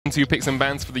second two picks and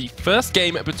bans for the first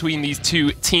game between these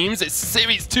two teams. It's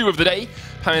Series 2 of the day.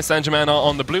 Paris Saint-Germain are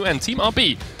on the blue and Team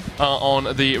RB are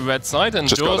on the red side. And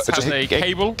Jaws has a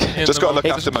cable. Just got to look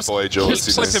after my boy,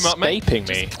 Jaws. Clip him up, mate.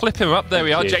 Just clip him up. There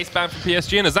we are. Jace Ban from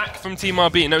PSG and a Zach from Team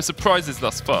RB. No surprises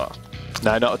thus far.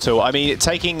 No, not at all. I mean,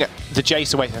 taking the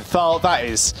Jace away from Thal, that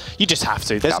is, you just have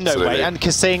to. There's no way. And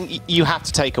Kasing, you have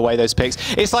to take away those picks.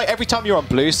 It's like every time you're on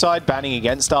blue side banning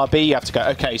against RB, you have to go,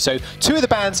 okay, so two of the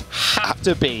bans have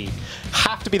to be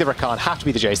the Rakan, have to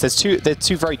be the Jace. They're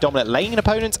two very dominant laning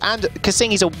opponents, and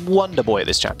Kasing is a wonder boy at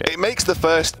this champion. It makes the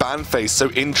first ban phase so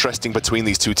interesting between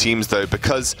these two teams, though,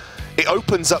 because it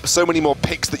opens up so many more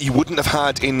picks that you wouldn't have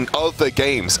had in other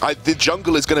games. The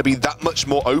jungle is going to be that much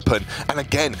more open, and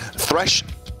again, Thresh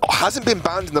hasn't been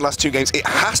banned in the last two games. It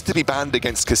has to be banned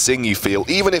against Kasing, you feel.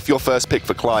 Even if your first pick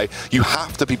for Cly, you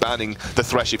have to be banning the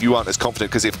Thresh if you aren't as confident,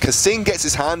 because if Kasing gets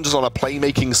his hands on a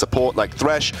playmaking support like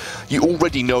Thresh, you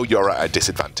already know you're at a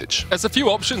disadvantage. There's a few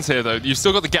options here, though. You've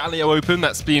still got the Galio open.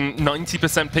 That's been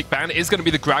 90% pick ban. It is going to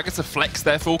be the Gragas, a flex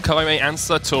there for Kaime and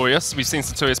Sartorius. We've seen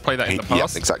Sartorius play that in the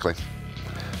past. Yeah, exactly.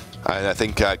 And I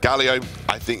think Galio,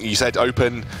 I think you said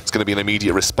open, it's going to be an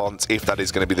immediate response if that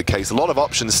is going to be the case. A lot of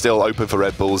options still open for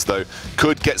Red Bulls, though.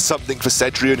 Could get something for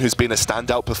Cedrian, who's been a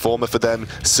standout performer for them.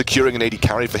 Securing an AD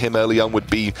carry for him early on would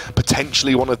be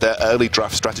potentially one of their early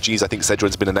draft strategies. I think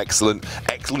Cedrian's been an excellent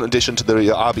addition to the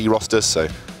RB roster, so...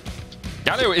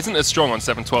 Galio isn't as strong on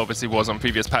 7-12 as he was on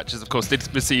previous patches. Of course, did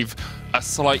receive a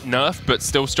slight nerf, but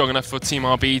still strong enough for Team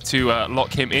RB to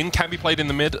lock him in. Can be played in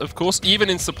the mid, of course, even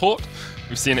in support.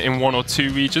 We've seen it in 1 or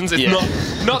 2 regions.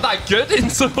 It's not that good in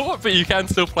support, but you can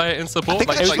still play it in support. I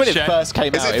think it was when it first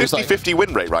came out. Is it 50-50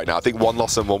 win rate right now? I think 1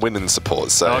 loss and 1 win in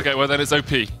support. So. Okay, well then it's OP.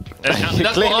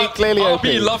 Clearly OP.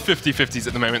 RB love 50-50s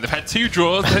at the moment. They've had 2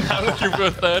 draws. They're now looking for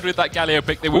a third with that Galio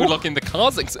pick. They will lock in the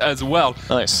Kha'Zix as well.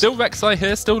 Nice. Still Rek'Sai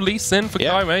here, still Lee Sin for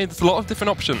Kaime. There's a lot of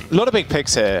different options. A lot of big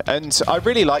picks here, and I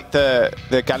really like the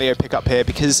Galio pick up here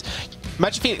because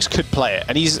Magic Phoenix could play it,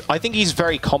 and I think he's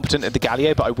very competent at the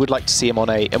Galio, but I would like to see him on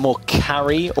a more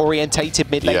carry-orientated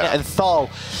mid laner. And Thal,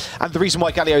 and the reason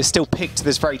why Galio is still picked to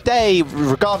this very day,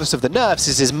 regardless of the nerfs,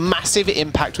 is his massive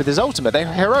impact with his ultimate.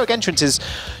 Their heroic entrance is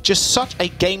just such a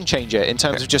game changer in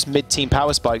terms of just mid-team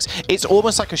power spikes. It's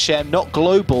almost like a Shem, not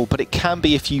global, but it can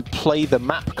be if you play the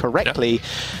map correctly.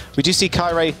 We do see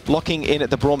Kairi locking in at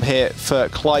the Braum here for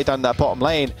Clyde down that bottom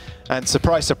lane. And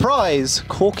surprise, surprise,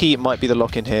 Corki might be the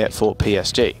lock-in here for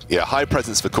PSG. Yeah, high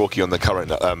presence for Corki on the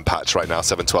current patch right now.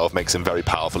 7-12 makes him very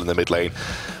powerful in the mid lane.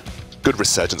 Good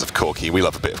resurgence of Corki. We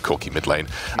love a bit of Corki mid lane.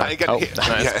 Again,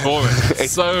 it's boring.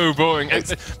 It's so boring.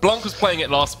 Blanc was playing it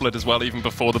last split as well, even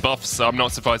before the buffs, so I'm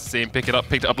not surprised to see him pick it up.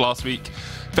 Picked it up last week.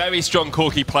 Very strong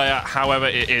Corki player, however,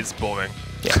 it is boring.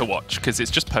 To watch, because it's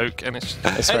just poke, and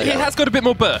he has got a bit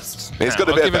more burst. He's got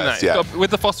a bit of burst, yeah. With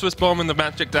the Phosphorus Bomb and the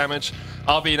magic damage,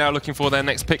 RB now looking for their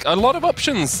next pick. A lot of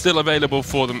options still available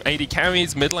for them. AD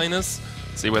carries, mid laners.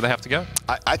 See where they have to go.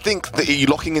 I think that you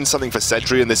locking in something for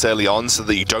Cedrian this early on so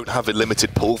that you don't have a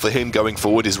limited pull for him going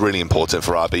forward is really important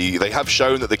for RB. They have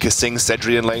shown that the Kasing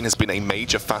Cedrian lane has been a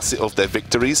major facet of their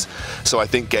victories, so I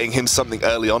think getting him something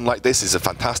early on like this is a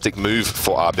fantastic move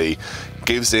for RB.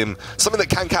 Gives him something that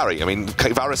can carry. I mean,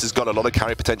 Varus has got a lot of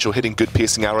carry potential, hitting good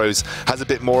piercing arrows, has a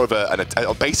bit more of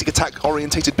a basic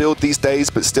attack-orientated build these days,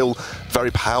 but still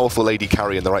very powerful AD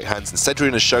carry in the right hands. And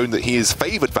Cedrian has shown that he has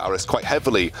favoured Varus quite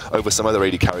heavily over some other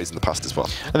AD carries in the past as well.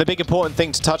 And the big important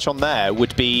thing to touch on there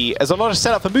would be, there's a lot of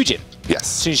setup for Muujin. Yes. As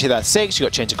soon as you hit that 6, you've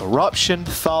got Chains of Corruption.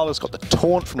 Thal has got the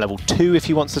Taunt from level 2 if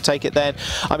he wants to take it then.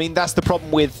 I mean, that's the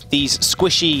problem with these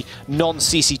squishy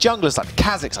non-CC junglers like the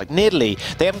Kha'Zix, like Nidalee.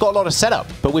 They haven't got a lot of setup,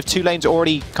 but with 2 lanes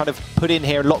already kind of put in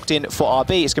here and locked in for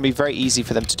RB, it's going to be very easy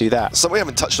for them to do that. Something we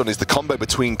haven't touched on is the combo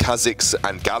between Kha'Zix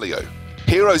and Galio.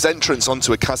 Hero's entrance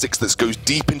onto a Kha'Zix that goes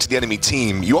deep into the enemy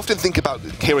team. You often think about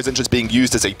Hero's entrance being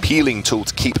used as a peeling tool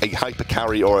to keep a hyper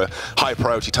carry or a high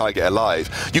priority target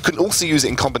alive. You can also use it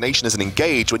in combination as an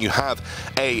engage when you have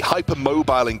a hyper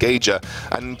mobile engager.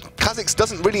 And Kha'Zix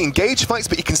doesn't really engage fights,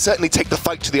 but he can certainly take the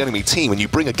fight to the enemy team. And you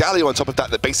bring a Galio on top of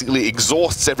that basically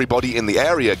exhausts everybody in the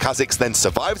area. Kha'Zix then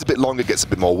survives a bit longer, gets a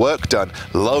bit more work done.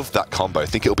 Love that combo. I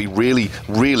think it'll be really,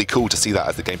 really cool to see that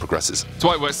as the game progresses. That's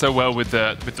why it works so well with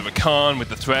the Rakan, with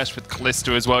the Thresh, with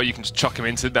Kalista as well. You can just chuck him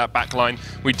into that back line.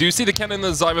 We do see the Ken and the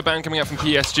Zyber ban coming out from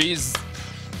PSG's.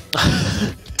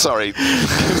 Sorry.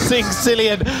 Sing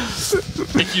Cillian.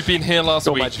 If you've been here last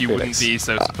week, you wouldn't be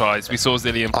so surprised. We saw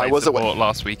Zillion play support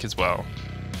last week as well.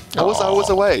 I was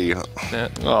away. Yeah.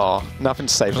 Oh, nothing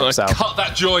to say for himself. Cut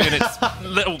that joy in its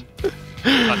little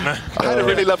I had a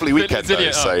really lovely weekend,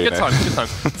 though, so, good time.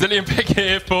 Zillion pick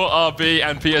here for RB,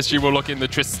 and PSG will lock in the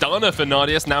Tristana for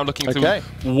Nadius, now looking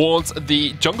towards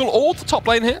the jungle or the top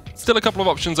lane here. Still a couple of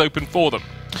options open for them.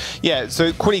 Yeah,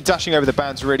 so quickly dashing over the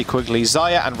bans really quickly.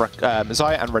 Xayah and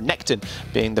Renekton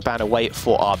being the ban away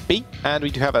for RB. And we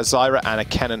do have a Zyra and a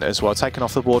Kennen as well, taken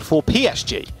off the board for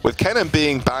PSG. With Kennen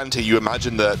being banned here, you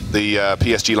imagine that the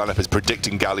PSG lineup is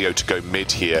predicting Galio to go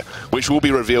mid here, which will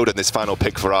be revealed in this final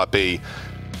pick for RB.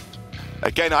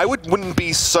 Again, I wouldn't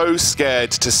be so scared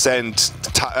to send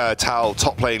Tal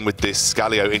top lane with this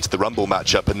Galio into the Rumble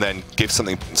matchup and then give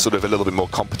something sort of a little bit more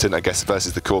competent, I guess,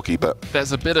 versus the Corki, but...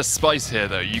 There's a bit of spice here,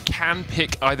 though. You can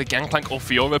pick either Gangplank or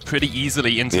Fiora pretty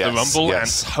easily into the Rumble and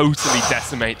totally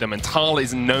decimate them, and Tal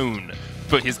is known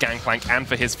for his Gangplank and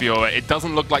for his Fiora. It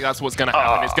doesn't look like that's what's going to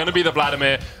happen. It's going to be the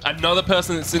Vladimir. Another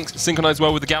person that's synchronized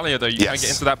well with the Galio, though. You can get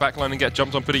into that backline and get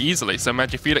jumped on pretty easily. So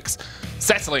Magifelix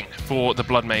settling for the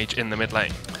Blood Mage in the mid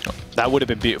lane. That would have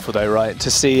been beautiful, though, right? To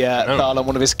see Tharlan,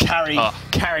 one of his carry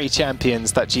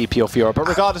champions, that GP or Fiora. But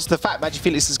regardless of the fact,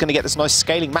 Magifelix is going to get this nice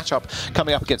scaling matchup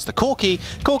coming up against the Corki.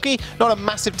 Corki, not a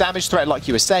massive damage threat like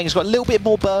you were saying. He's got a little bit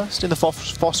more burst in the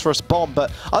Phosphorus Bomb,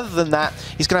 but other than that,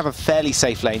 he's going to have a fairly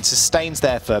safe lane. Sustains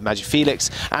there for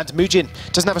Magifelix, and Muujin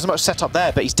doesn't have as much setup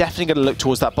there, but he's definitely going to look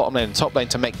towards that bottom lane and top lane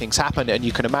to make things happen. And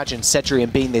you can imagine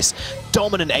Cedrian being this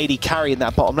dominant AD carry in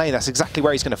that bottom lane. That's exactly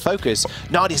where he's going to focus.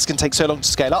 Nadius can take so long to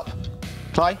scale up.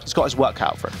 Clyde has got his work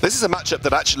cut out for him. This is a matchup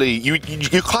that actually, you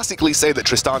classically say that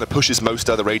Tristana pushes most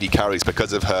other AD carries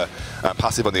because of her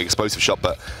passive on the explosive shot,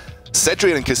 but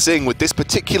Cedrian and Kasing with this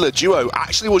particular duo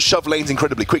actually will shove lanes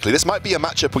incredibly quickly. This might be a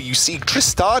matchup where you see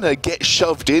Tristana get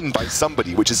shoved in by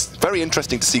somebody, which is very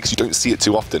interesting to see because you don't see it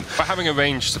too often. But having a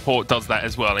ranged support does that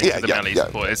as well into the melee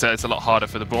support. It's a lot harder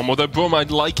for the Braum. Although Braum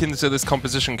I'd like into this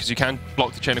composition because you can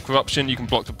block the Chain of Corruption, you can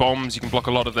block the bombs, you can block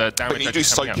a lot of the damage. But you do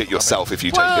soak it yourself if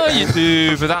you take it. You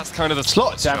do, but that's kind of the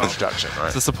slot damage reduction, right?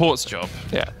 It's the support's job.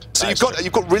 Yeah. So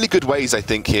you've got really good ways, I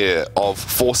think, here of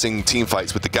forcing team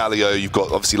fights with the Galio. You've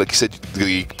got, obviously, like you said,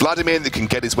 the Vladimir that can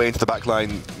get his way into the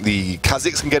backline. The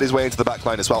Kha'Zix can get his way into the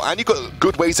backline as well. And you've got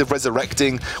good ways of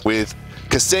resurrecting with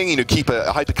Kasing, keep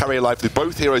a hyper carry alive through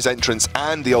both heroes' entrance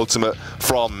and the ultimate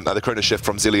from the Chrono Shift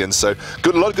from Zillion. So a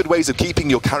lot of good ways of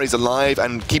keeping your carries alive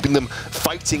and keeping them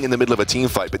fighting in the middle of a team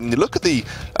fight. But when you look at the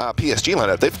PSG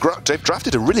lineup, they've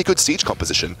drafted a really good siege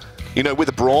composition. With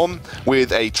a Braum,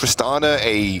 with a Tristana,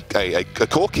 a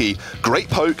Corki, great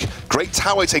poke, great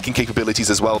tower taking capabilities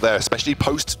as well there, especially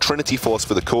post Trinity Force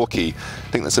for the Corki.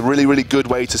 I think that's a really, really good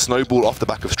way to snowball off the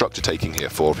back of structure taking here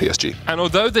for PSG. And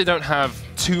although they don't have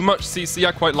too much CC,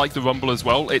 I quite like the Rumble as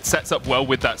well. It sets up well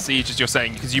with that siege, as you're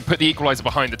saying, because you put the Equalizer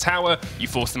behind the tower, you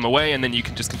force them away, and then you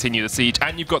can just continue the siege.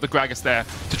 And you've got the Gragas there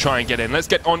to try and get in. Let's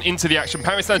get on into the action.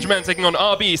 Paris Saint-Germain taking on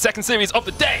RB, second series of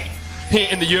the day. Here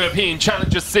in the European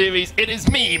Challenger Series, it is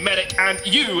me, Medic, and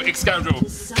you,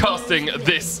 Xscoundrel, casting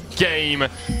this game.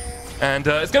 And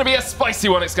it's going to be a spicy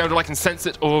one, Xscoundrel. I can sense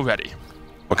it already.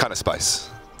 What kind of spice?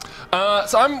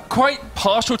 So I'm quite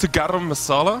partial to garam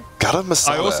masala. Garam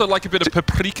masala? I also like a bit of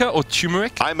paprika or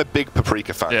turmeric. I'm a big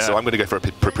paprika fan, so I'm going to go for a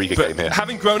paprika game here.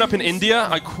 Having grown up in India,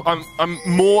 I'm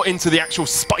more into the actual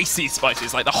spicy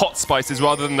spices, like the hot spices,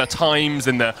 rather than the thymes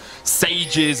and the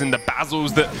sages and the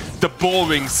basils, the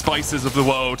boring spices of the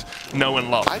world know and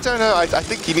love. I don't know. I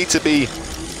think you need to be...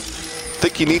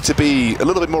 a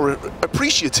little bit more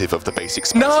appreciative of the basic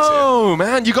spices here.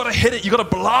 Man, you gotta hit it, you gotta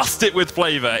blast it with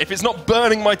flavor. If it's not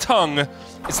burning my tongue,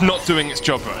 it's not doing its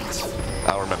job right.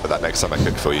 I'll remember that next time I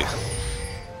cook for you.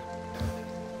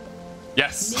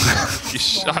 Yes.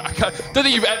 I don't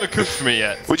think you've ever cooked for me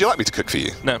yet. Would you like me to cook for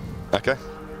you? No. Okay.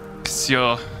 Because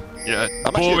you're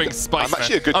boring spice. I'm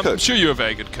actually a good cook. I'm sure you're a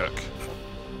very good cook.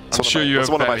 That's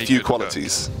one of my few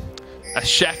qualities. A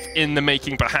chef in the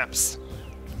making, perhaps.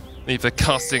 Leave the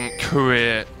casting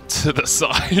career to the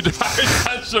side.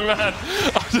 Man,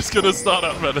 I'm just gonna start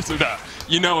up relatively now.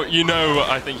 You know.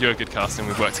 I think you're a good caster.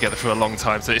 We've worked together for a long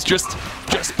time, so it's just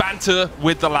banter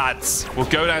with the lads. We'll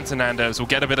go down to Nando's. We'll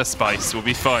get a bit of spice. We'll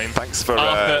be fine. Thanks for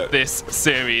after this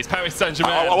series. Paris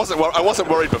Saint-Germain. I wasn't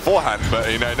worried beforehand, but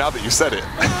now that you said it.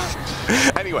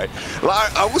 Anyway,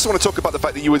 I also want to talk about the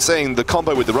fact that you were saying the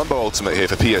combo with the Rumble ultimate here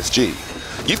for PSG.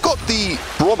 You've got the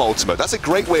Braum ultimate. That's a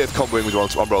great way of comboing with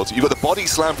Rumble ultimate. You've got the body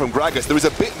slam from Gragas. There is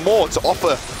a bit more to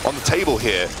offer on the table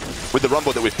here with the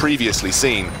Rumble that we've previously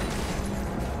seen.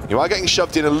 You are getting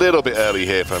shoved in a little bit early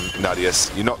here from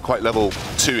Nadius. You're not quite level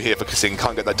 2 here for Kasing.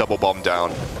 Can't get that double bomb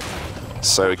down.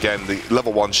 So again, the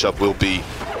level 1 shove will be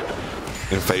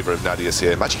in favor of Nadius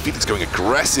here. Magifelix going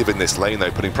aggressive in this lane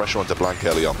though, putting pressure onto Blanc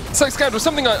early on. So Xscoundrel,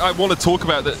 something I want to talk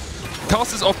about that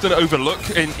casters often overlook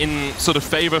in sort of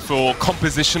favor for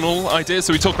compositional ideas.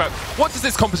 So we talk about what does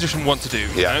this composition want to do?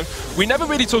 You know? We never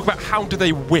really talk about how do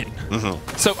they win.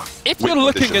 So if you're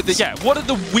looking at what are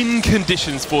the win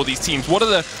conditions for these teams? What are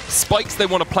the spikes they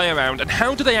want to play around, and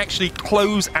how do they actually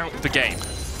close out the game?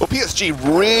 Well, PSG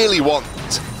really want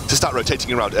to start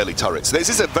rotating around early turrets. This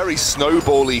is a very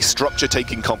snowbally,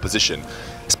 structure-taking composition.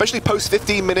 Especially post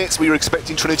 15 minutes, we were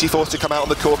expecting Trinity Force to come out on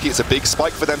the Corki. It's a big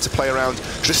spike for them to play around.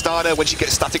 Tristana, when she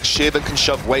gets static shiv and can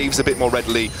shove waves a bit more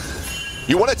readily.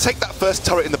 You want to take that first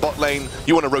turret in the bot lane.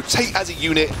 You want to rotate as a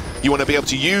unit. You want to be able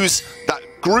to use that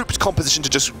grouped composition to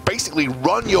just basically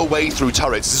run your way through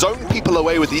turrets. Zone people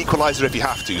away with the Equalizer if you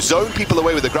have to. Zone people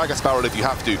away with the Gragas Barrel if you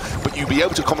have to. But you'll be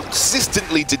able to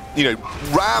consistently,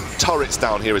 ram turrets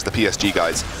down here as the PSG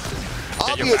guys.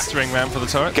 Get your battering ram for the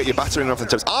turret. Get your battering ram for the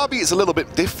turrets. RB is a little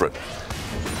bit different.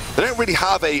 They don't really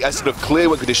have a sort of clear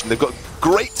win condition. They've got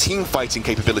great team fighting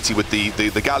capability with the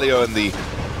Galio and the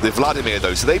Vladimir,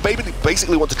 though. So they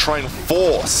basically want to try and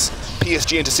force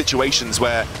PSG into situations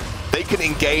where they can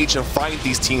engage and find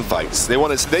these team fights. They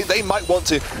might want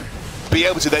to be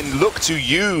able to then look to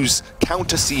use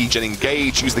counter siege and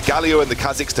engage, use the Galio and the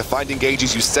Kazakhs to find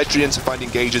engages, use Cedrian to find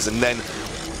engages, and then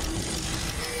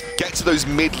get to those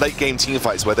mid-late game team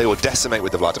fights where they will decimate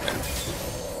with the Vladimir.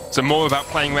 So more about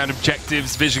playing around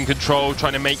objectives, vision control,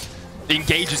 trying to make the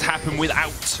engages happen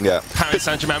without Paris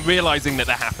Saint-Germain realizing that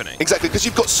they're happening. Exactly, because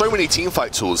you've got so many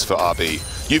teamfight tools for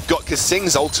RB. You've got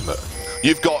Kasing's ultimate.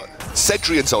 You've got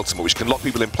Cedrian's ultimate, which can lock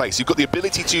people in place. You've got the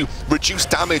ability to reduce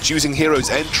damage using Hero's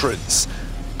entrance.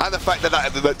 And the fact that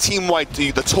the team-wide,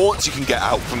 the taunts you can get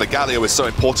out from the Galio is so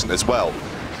important as well.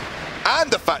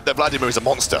 And the fact that Vladimir is a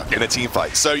monster in a team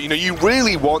fight. So, you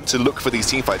really want to look for these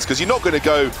team fights, because you're not going to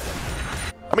go...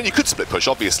 I mean, you could split push,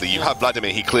 obviously. You have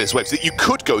Vladimir, he clears waves. You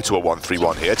could go to a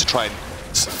 1-3-1 here to try and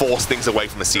force things away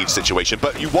from a siege situation,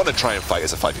 but you want to try and fight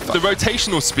as a 5v5. The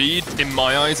rotational speed, in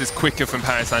my eyes, is quicker from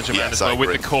Paris Saint-Germain as well.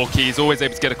 With the Corki, he's always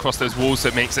able to get across those walls, so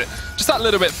it makes it just that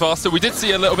little bit faster. We did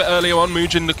see a little bit earlier on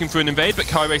Mugen looking for an invade, but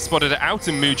Kairi spotted it out,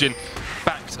 and Mugen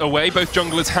backed away. Both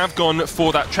junglers have gone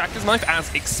for that Tracker's Knife,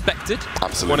 as expected.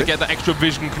 Absolutely. Want to get that extra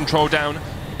vision control down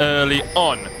early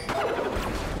on.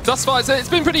 Thus far, it's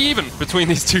been pretty even between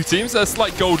these two teams. A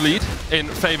slight gold lead in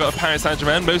favor of Paris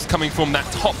Saint-Germain, most coming from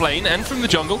that top lane and from the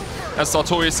jungle, as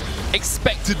Sartorius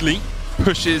expectedly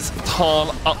pushes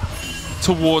Tal up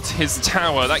towards his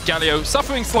tower. That Galio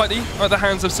suffering slightly at the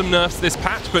hands of some nerfs this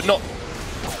patch, but not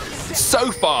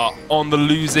so far on the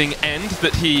losing end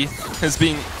that he has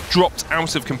been dropped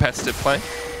out of competitive play.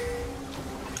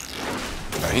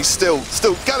 He's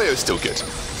Galio's still good.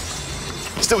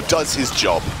 He still does his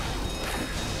job.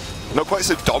 Not quite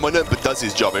so dominant, but does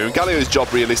his job. I mean, Galio's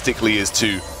job realistically is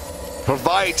to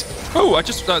provide... Oh,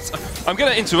 I'm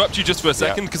going to interrupt you just for a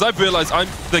second, because I've realized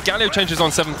the Galio changes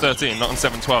on 7.13, not on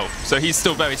 7.12. So he's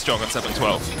still very strong on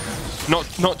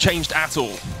 7.12. Not changed at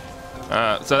all.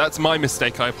 So that's my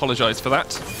mistake. I apologize for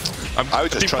that.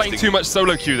 I've been playing too much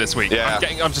solo queue this week. Yeah.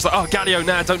 I'm just like, oh, Galio,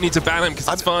 nah, don't need to ban him because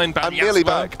it's fine. I'm nearly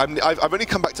back. I've only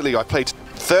come back to League. I've played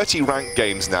 30 ranked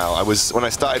games now. When I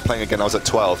started playing again, I was at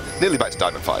 12. Nearly back to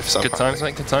Diamond 5. So good times,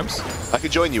 mate, good times. I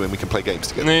could join you and we can play games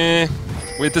together. Nah,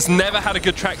 we've just never had a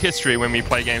good track history when we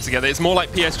play games together. It's more like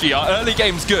PSG. Our early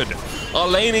game's good. Our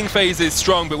laning phase is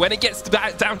strong, but when it gets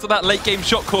down to that late game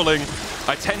shot calling,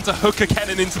 I tend to hook a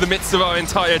cannon into the midst of our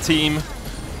entire team.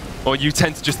 Or you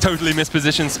tend to just totally miss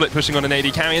position, split pushing on an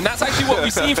AD carry, and that's actually what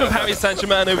we've seen from Paris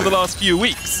Saint-Germain over the last few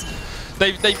weeks.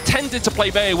 They've tended to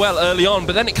play very well early on,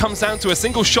 but then it comes down to a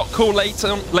single shot call late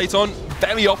on,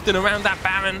 very often around that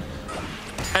Baron,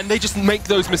 and they just make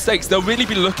those mistakes. They'll really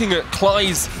be looking at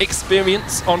Cly's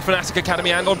experience on Fnatic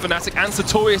Academy and on Fnatic, and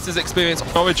Sartorius' experience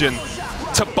on Origin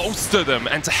to bolster them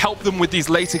and to help them with these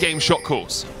later game shot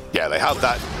calls. Yeah, they have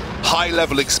that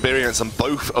high-level experience, and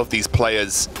both of these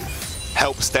players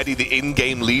help steady the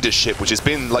in-game leadership, which has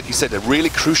been, like you said, a really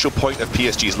crucial point of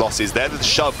PSG's losses. They're the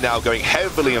shove now going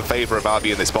heavily in favor of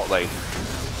RB in this bot lane,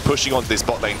 pushing onto this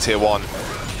bot lane tier 1.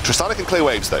 Tristana can clear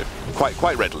waves, though,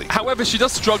 quite readily. However, she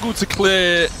does struggle to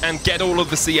clear and get all of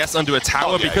the CS under a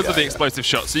tower because of the explosive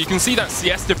shots. So you can see that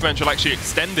CS differential actually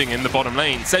extending in the bottom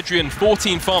lane. Cedrian,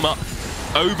 14 farm up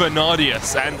over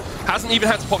Nardius, and hasn't even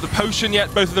had to pop the potion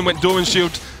yet. Both of them went Doran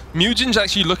Shield. Mugen's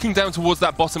actually looking down towards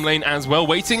that bottom lane as well,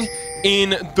 waiting in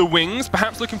the wings,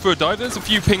 perhaps looking for a dive. There's a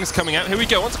few pings coming out. Here we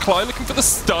go, onto Cly, looking for the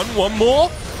stun, one more.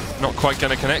 Not quite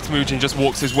going to connect. Mugen just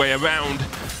walks his way around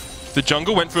the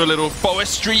jungle, went for a little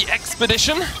forestry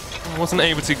expedition, and wasn't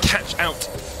able to catch out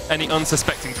any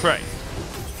unsuspecting prey.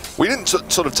 We didn't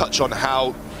sort of touch on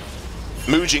how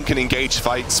Muujin can engage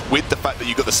fights with the fact that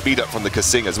you got the speed up from the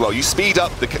Kasing as well. You speed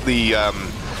up the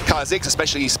Kha'Zix,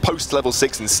 especially post level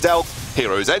 6 in stealth,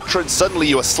 Hero's entrance, suddenly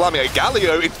you are slamming a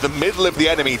Galio into the middle of the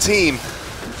enemy team.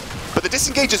 But the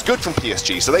disengage is good from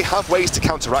PSG, so they have ways to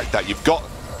counteract that. You've got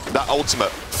that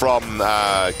ultimate from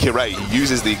Kirei. He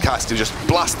uses the cast to just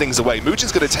blast things away.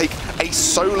 Muujin's going to take a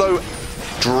solo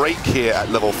Drake here at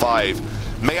level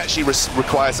 5. May actually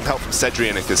require some help from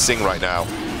Cedrian and Kasing right now.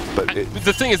 But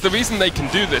the thing is, the reason they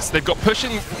can do this, they've got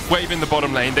pushing wave in the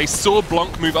bottom lane. They saw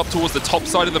Blanc move up towards the top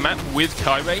side of the map with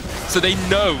Kairei, so they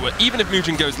know, even if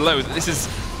Muujin goes low, that this is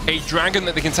a dragon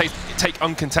that they can take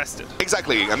uncontested.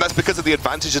 Exactly, and that's because of the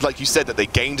advantages, like you said, that they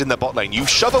gained in the bot lane. You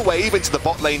shove a wave into the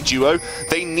bot lane duo,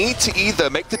 they need to either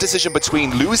make the decision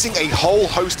between losing a whole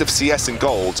host of CS and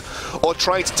gold, or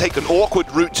trying to take an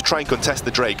awkward route to try and contest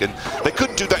the Drake, and they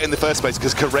couldn't do that in the first place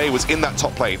because Kirei was in that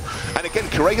top lane. And again,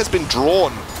 Kirei has been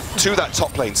drawn to that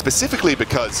top lane, specifically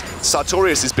because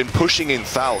Sartorius has been pushing in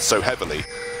Thal so heavily.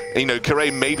 You know,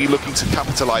 Kirei may be looking to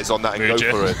capitalize on that and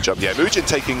Muujin. go for a jump. Yeah, Muujin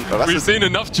taking... Oh, We've seen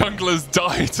enough junglers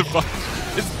die to...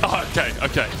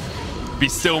 okay. Be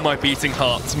still my beating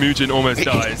heart. Muujin almost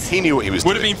dies. He knew what he was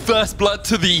Would doing. have been first blood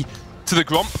to the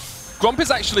Gromp. Gromp is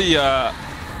actually a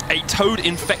toad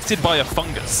infected by a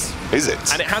fungus. Is it?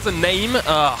 And it has a name.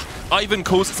 Ivan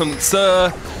calls it something,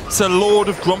 Sir Lord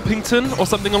of Grompington or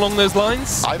something along those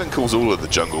lines. Ivan calls all of the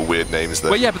jungle weird names,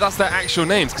 though. Well, yeah, but that's their actual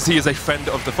names because he is a friend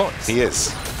of the forest. He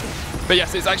is. But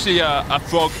yes, it's actually a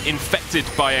frog infected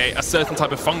by a certain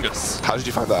type of fungus. How did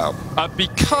you find that out?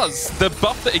 Because the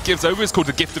buff that it gives over is called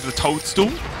the Gift of the Toadstool,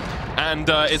 and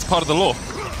it's part of the lore.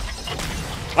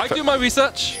 I do my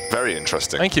research. Very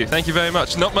interesting. Thank you very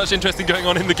much. Not much interesting going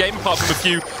on in the game apart from a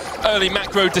few early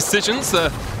macro decisions.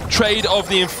 The trade of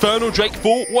the Infernal Drake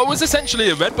for what was essentially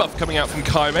a red buff coming out from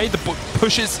Kairei. The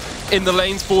pushes in the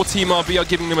lanes for Team RB are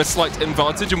giving them a slight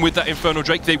advantage, and with that Infernal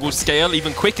Drake they will scale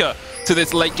even quicker to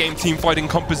this late game team fighting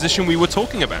composition we were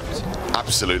talking about.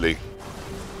 Absolutely.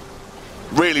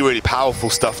 Really, really powerful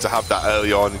stuff to have that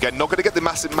early on. Again, not going to get the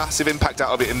massive impact out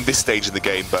of it in this stage of the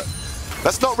game, but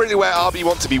that's not really where RB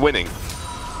want to be winning.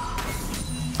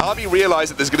 RB realise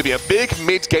that there's going to be a big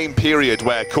mid-game period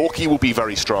where Corki will be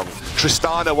very strong.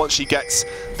 Tristana, once she gets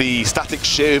the static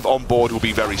Shiv on board, will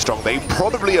be very strong. They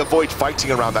probably avoid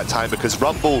fighting around that time because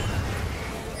Rumble,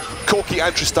 Corki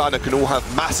and Tristana can all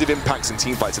have massive impacts in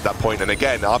teamfights at that point. And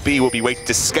again, RB will be waiting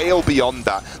to scale beyond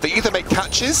that. They either make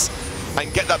catches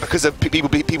and get that because of people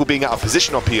being out of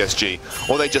position on PSG,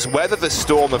 or they just weather the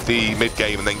storm of the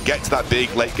mid-game and then get to that big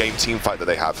late-game team fight that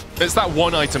they have. It's that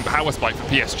one-item power spike for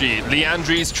PSG.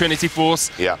 Leandri's Trinity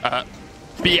Force, Yeah.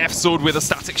 BF Sword with a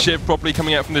static shiv probably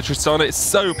coming out from the Tristana. It's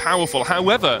so powerful.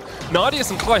 However,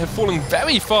 Nardius and Klai have fallen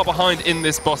very far behind in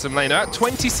this bottom lane. They're at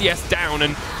 20 CS down,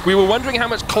 and we were wondering how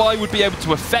much Klai would be able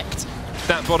to affect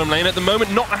that bottom lane. At the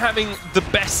moment, not having the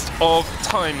best of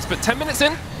times, but 10 minutes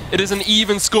in, it is an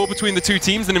even score between the two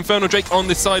teams. An Infernal Drake on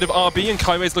this side of RB, and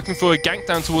Kairei's looking for a gank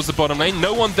down towards the bottom lane.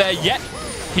 No one there yet.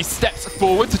 He steps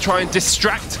forward to try and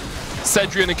distract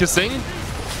Cedrian and Kasing.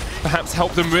 Perhaps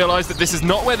help them realize that this is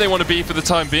not where they want to be for the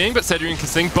time being, but Cedrian and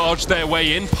Kasing barge their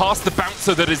way in, past the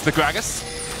bouncer that is the Gragas,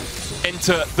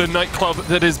 enter the nightclub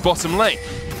that is bottom lane.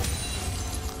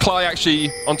 Klai actually,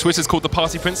 on Twitter, is called the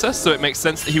Party Princess, so it makes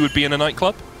sense that he would be in a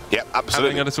nightclub. Yeah,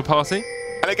 absolutely. Having a little party.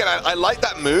 And again, I like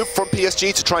that move from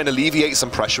PSG to try and alleviate some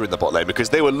pressure in the bot lane, because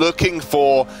they were looking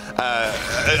for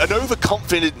an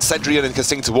overconfident Cedrian and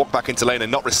Kasing to walk back into lane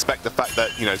and not respect the fact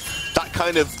that, you know, that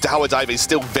kind of tower dive is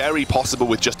still very possible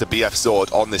with just a BF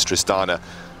sword on this Tristana.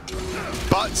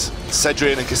 But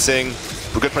Cedrian and Kasing,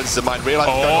 for good presence of mind,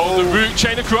 realize the root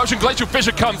chain of corruption. Glacial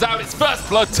Fissure comes out. It's first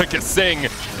blood to Kasing.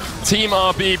 Team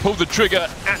RB pulled the trigger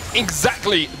at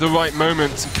exactly the right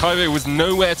moment. Kairei was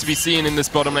nowhere to be seen in this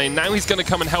bottom lane. Now he's going to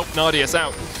come and help Nardius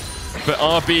out. But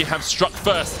RB have struck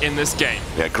first in this game.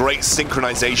 Yeah, great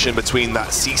synchronization between that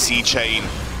CC chain.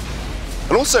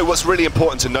 And also what's really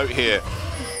important to note here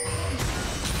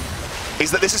is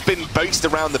that this has been based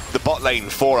around the bot lane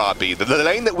for RB. The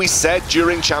lane that we said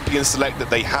during Champions Select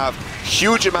that they have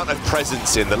huge amount of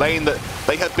presence in, the lane that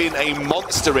they have been a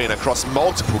monster in across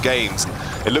multiple games.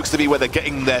 It looks to be where they're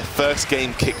getting their first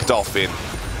game kicked off in.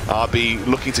 RB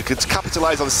looking to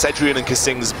capitalize on Cedrian and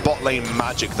Kasing's bot lane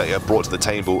magic that they have brought to the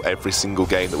table every single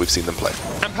game that we've seen them play.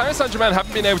 And Paris Saint-Germain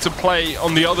haven't been able to play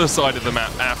on the other side of the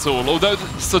map at all. Although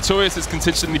Sartorius has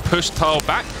consistently pushed Tal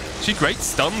back, actually great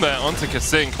stun there onto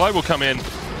Kasing. Klai will come in,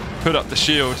 put up the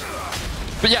shield.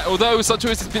 But yeah, although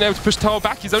Sartorius has been able to push Tal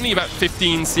back, he's only about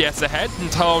 15 CS ahead,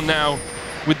 and Tal now,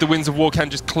 with the Winds of War, can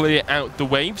just clear out the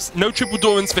waves. No triple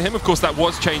Dorans for him, of course that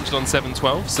was changed on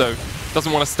 7-12, so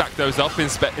Doesn't want to stack those up,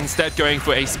 instead going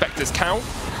for a Spectre's Cowl,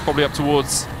 probably up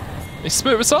towards a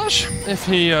Spirit Visage if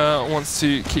he wants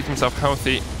to keep himself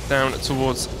healthy down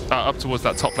towards up towards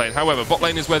that top lane. However, bot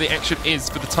lane is where the action is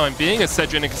for the time being, as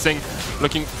Cedrian and Kasing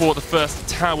looking for the first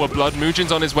tower blood.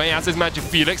 Muujin's on his way, as is Magic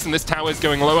Felix, and this tower is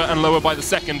going lower and lower by the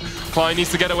second. Klein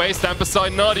needs to get away, stand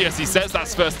beside Nardius. He says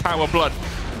that's first tower blood.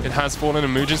 It has fallen,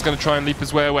 and Muujin's going to try and leap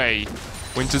his way away.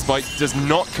 Winter's Bite does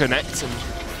not connect, and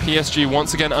PSG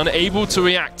once again unable to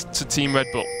react to Team Red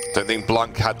Bull. Don't think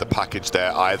Blanc had the package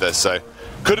there either, so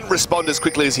couldn't respond as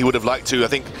quickly as he would have liked to. I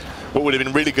think what would have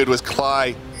been really good was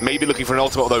Klai maybe looking for an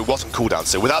ultimate, although it wasn't cooldown.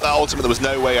 So without that ultimate, there was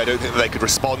no way, I don't think, that they could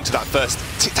respond to that first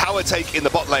tower take in the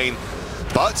bot lane.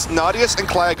 But Nardius and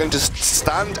Klai are going to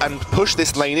stand and push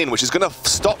this lane in, which is going to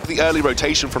stop the early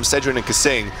rotation from Cedrian and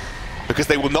Kasing, because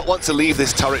they will not want to leave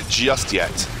this turret just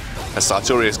yet. As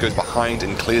Sartorius goes behind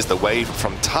and clears the wave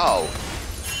from Tal.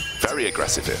 Very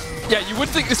aggressive here. Yeah, you would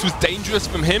think this was dangerous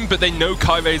from him, but they know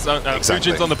Kairei's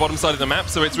Muujin's on the bottom side of the map,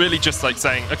 so it's really just like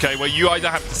saying, okay, well, you either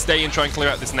have to stay and try and clear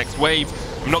out this next wave.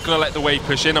 I'm not going to let the wave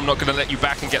push in. I'm not going to let you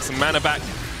back and get some mana back.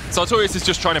 Sartorius is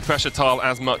just trying to pressure Tal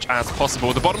as much as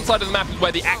possible. The bottom side of the map is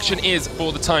where the action is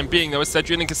for the time being, though, as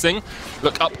Cedrian and Kasing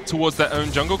look up towards their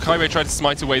own jungle. Kairei tried to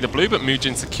smite away the blue, but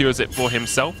Muujin secures it for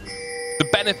himself. The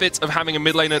benefit of having a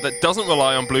mid laner that doesn't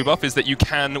rely on blue buff is that you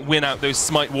can win out those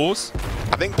smite wars.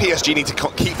 I think PSG need to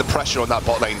keep the pressure on that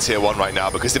bot lane tier 1 right now,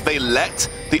 because if they let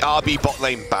the RB bot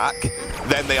lane back,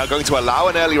 then they are going to allow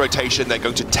an early rotation. They're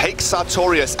going to take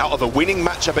Sartorius out of a winning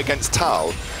matchup against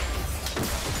Tal,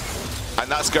 and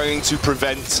that's going to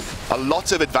prevent a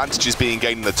lot of advantages being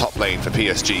gained in the top lane for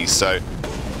PSG. So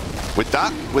with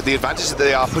that, with the advantage that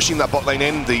they are pushing that bot lane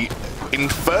in, the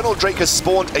Infernal Drake has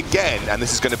spawned again, and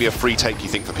this is going to be a free take, you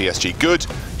think, for PSG. Good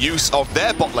use of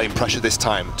their bot lane pressure this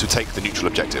time to take the neutral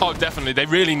objective. Oh, definitely. They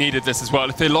really needed this as well.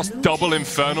 If they lost double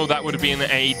Infernal, that would have been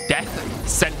a death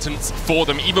sentence for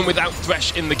them. Even without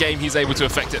Thresh in the game, he's able to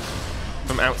affect it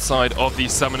from outside of the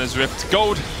Summoner's Rift.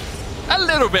 Gold a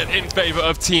little bit in favor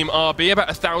of Team RB, about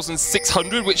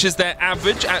 1,600, which is their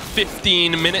average at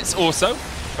 15 minutes or so.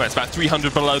 Well, it's about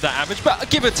 300 below that average, but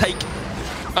give or take,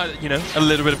 you know, a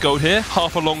little bit of gold here,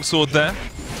 half a longsword there.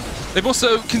 They've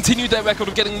also continued their record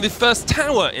of getting the first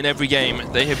tower in every game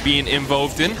they have been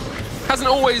involved in. Hasn't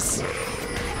always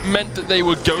meant that they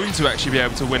were going to actually be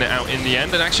able to win it out in the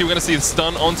end, and actually we're going to see the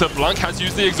stun onto Blanc, has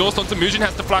used the exhaust onto Muujin,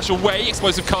 has to flash away,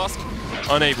 explosive cast,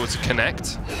 unable to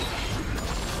connect.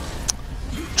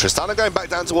 Tristana going back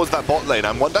down towards that bot lane.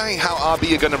 I'm wondering how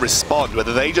RB are going to respond,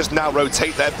 whether they just now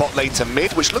rotate their bot lane to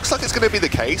mid, which looks like it's going to be the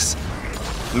case.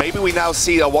 Maybe we now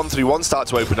see a 1-3-1 start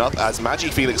to open up, as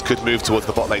Magic Felix could move towards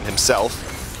the bot lane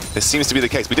himself. This seems to be the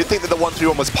case. We did think that the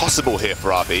 1-3-1 was possible here for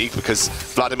RB, because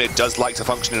Vladimir does like to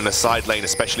function in a side lane,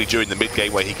 especially during the mid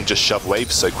game where he can just shove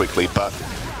waves so quickly, but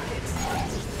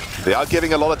they are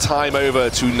giving a lot of time over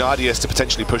to Nardius to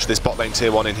potentially push this bot lane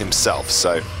tier 1 in himself,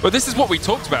 so. Well, this is what we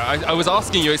talked about. I was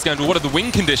asking you, Iskander, what are the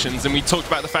win conditions? And we talked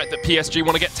about the fact that PSG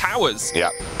want to get towers. Yeah.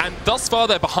 And thus far,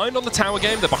 they're behind on the tower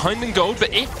game, they're behind in gold,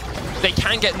 but if they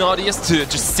can get Nardius to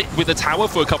just sit with a tower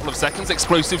for a couple of seconds,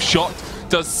 explosive shot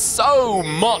does so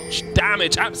much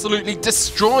damage, absolutely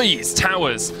destroys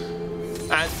towers.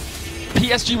 And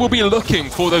PSG will be looking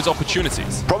for those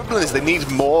opportunities. Problem is they need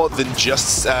more than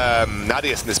just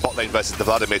Nardius in this bot lane versus the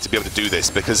Vladimir to be able to do this,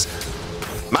 because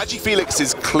Magic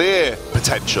Felix's clear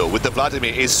potential with the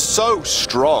Vladimir is so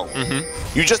strong.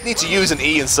 You just need to use an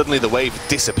E and suddenly the wave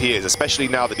disappears, especially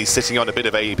now that he's sitting on a bit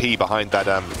of AEP behind that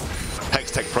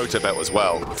Hextech Proto Belt as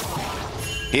well.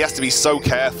 He has to be so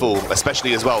careful,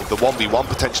 especially as well, the 1v1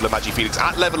 potential of Magic Felix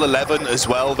at level 11 as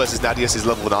well versus Nardius is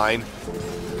level 9.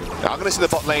 Now, I'm going to see the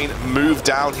bot lane move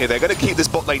down here. They're going to keep this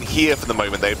bot lane here for the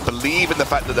moment. They believe in the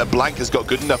fact that their Blanc has got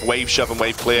good enough wave shove and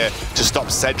wave clear to stop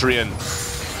Cedrian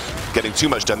getting too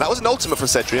much done. That was an ultimate from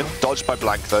Cedrian, dodged by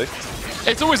Blanc though.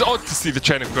 It's always odd to see the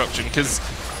Chain of Corruption, because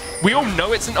we all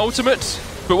know it's an ultimate,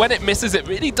 but when it misses, it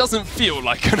really doesn't feel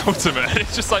like an ultimate.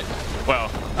 It's just like, well,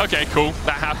 okay, cool,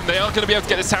 that happened. They are going to be able to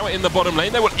get this tower in the bottom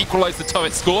lane. They will equalize the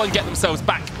turret score and get themselves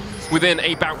back within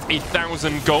about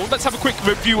 1,000 gold. Let's have a quick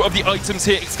review of the items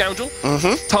here, Scoundrel.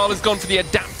 Tal has gone for the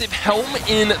Adaptive Helm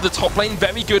in the top lane.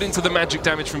 Very good into the magic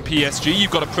damage from PSG.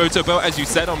 You've got a Proto Bow, as you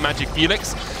said, on Magic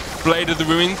Felix. Blade of the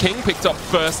Ruin King picked up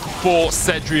first for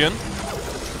Cedrian.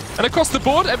 And across the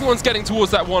board, everyone's getting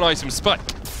towards that one item spike.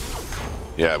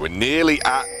 Yeah, we're nearly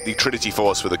at the Trinity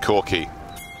Force for the Corki.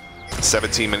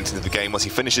 17 minutes into the game. Once he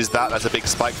finishes that, that's a big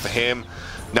spike for him.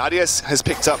 Nardius has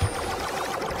picked up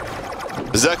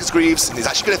Berserker's Greaves is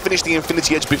actually going to finish the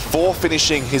Infinity Edge before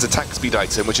finishing his attack speed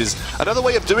item, which is another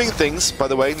way of doing things, by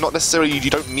the way. Not necessarily, you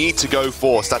don't need to go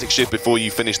for Static Shift before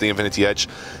you finish the Infinity Edge.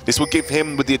 This will give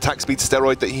him, with the attack speed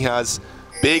steroid that he has,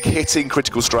 big hitting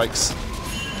critical strikes.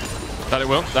 That it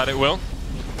will, that it will.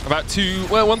 About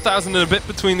 1,000 and a bit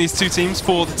between these two teams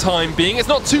for the time being. It's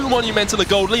not too monumental a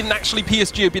gold lead, and actually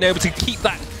PSG have been able to keep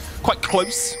that quite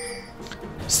close.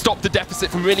 Stop the deficit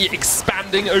from really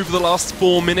expanding over the last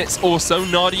 4 minutes or so.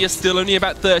 Nadia still only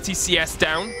about 30 CS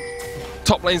down.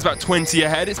 Top lane's about 20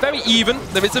 ahead. It's very even.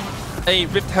 There is a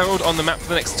Rift Herald on the map for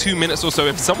the next 2 minutes or so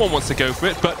if someone wants to go for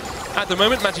it, but at the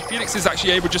moment Magic Felix is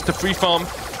actually able just to free farm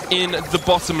in the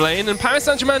bottom lane, and Paris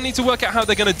Saint-Germain need to work out how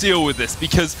they're going to deal with this,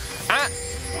 because at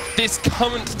this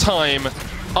current time,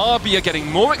 RB are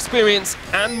getting more experience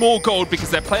and more gold because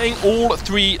they're playing all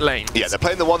 3 lanes. Yeah, they're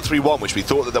playing the 1-3-1, which we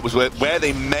thought that was where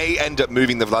they may end up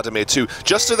moving the Vladimir to,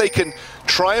 just so they can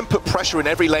try and put pressure in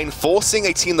every lane, forcing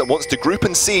a team that wants to group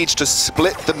and siege to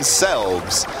split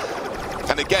themselves.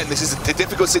 And again, this is a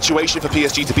difficult situation for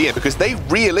PSG to be in, because they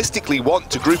realistically want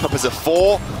to group up as a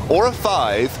 4 or a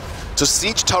 5 to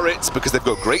siege turrets, because they've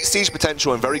got great siege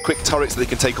potential and very quick turrets that they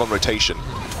can take on rotation.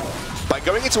 By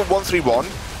going into a 1-3-1,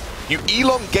 you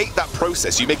elongate that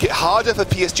process, you make it harder for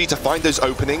PSG to find those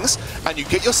openings, and you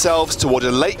get yourselves toward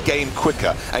a late game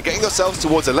quicker. And getting yourselves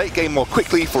towards a late game more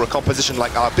quickly for a composition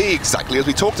like RB, exactly as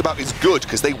we talked about, is good,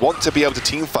 because they want to be able to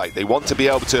team fight. They want to be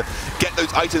able to get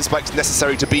those item spikes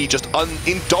necessary to be just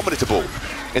indomitable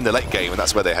in the late game, and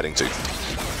that's where they're heading to.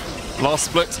 Last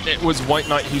split, it was White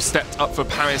Knight who stepped up for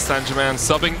Paris Saint-Germain,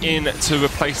 subbing in to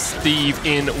replace Steve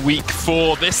in week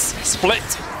 4. This split,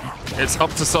 it's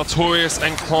up to Sartorius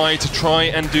and Clyde to try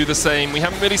and do the same. We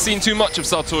haven't really seen too much of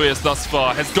Sartorius thus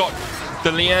far. Has got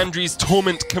the Leandri's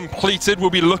Torment completed.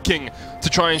 We'll be looking to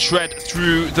try and shred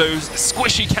through those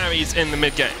squishy carries in the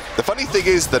mid-game. The funny thing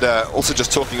is that, also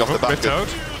just talking off the back of...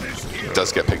 It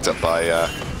does get picked up by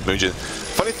Moonjin.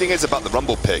 Funny thing is about the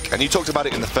Rumble pick, and you talked about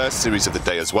it in the first series of the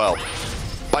day as well.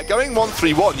 By going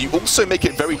 1-3-1, you also make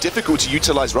it very difficult to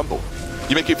utilize Rumble.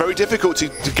 You make it very difficult to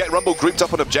get Rumble grouped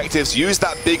up on objectives, use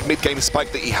that big mid-game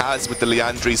spike that he has with the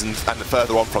Leandris and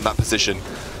further on from that position.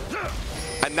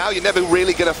 And now you're never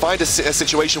really going to find a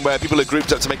situation where people are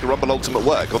grouped up to make a Rumble ultimate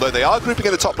work. Although they are grouping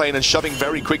in the top lane and shoving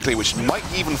very quickly, which might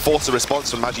even force a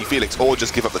response from Magi Felix, or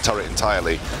just give up the turret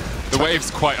entirely. The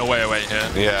wave's quite a way away here.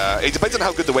 Yeah, it depends on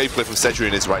how good the wave clip from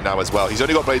Cedrian is right now as well. He's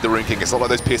only got Blade the Rune King. It's not like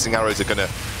those piercing arrows are going to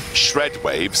shred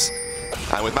waves.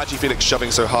 And with Magi Felix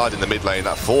shoving so hard in the mid lane,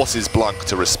 that forces Blanc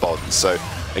to respond. So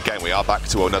again, we are back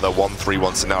to another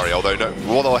 1-3-1 scenario, although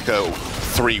more like a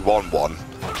 3-1-1.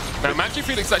 Now, Magi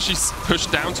Felix actually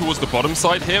pushed down towards the bottom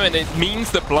side here, and it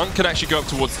means that Blanc can actually go up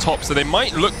towards top, so they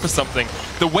might look for something.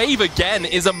 The wave, again,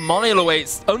 is a mile away.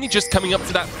 It's only just coming up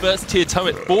to that first tier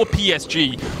turret for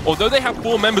PSG. Although they have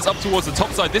 4 members up towards the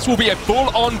top side, this will be a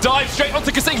full-on dive straight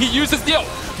onto Kasing. He uses the ult.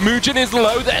 Mugen is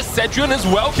low there. Cedrian as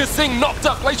well. Kasing knocked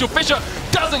up. Glacial Fisher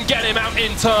doesn't get him out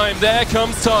in time. There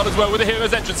comes Tard as well with a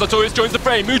hero's entrance. Sartorius joins the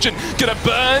fray. Mugen gonna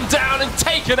burn down and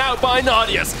taken out by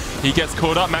Nardius. He gets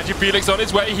caught up. Magi Felix on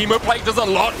his way. Hemo Plague does a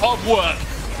lot of work.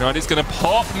 Nardius gonna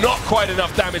pop. Not quite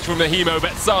enough damage from the Hemo,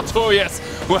 but Sartorius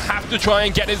will have to try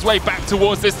and get his way back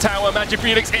towards this tower. Magi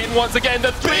Felix in once again.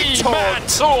 The 3-man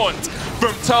taunt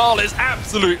from Tal is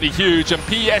absolutely huge, and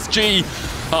PSG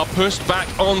are pushed back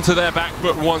onto their back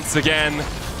foot once again.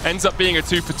 Ends up being a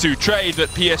 2-for-2 trade, but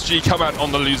PSG come out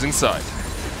on the losing side.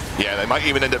 Yeah, they might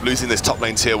even end up losing this top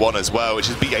lane tier 1 as well, which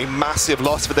would be a massive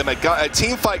loss for them. A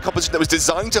team fight composition that was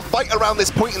designed to fight around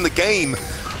this point in the game.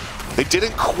 They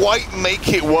didn't quite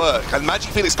make it work, and Magi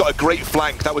Felix got a great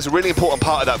flank. That was a really important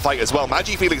part of that fight as well.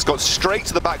 Magi Felix got straight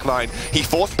to the back line. He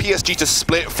forced PSG to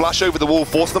split, flash over the wall,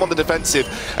 forced them on the defensive,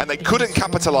 and they couldn't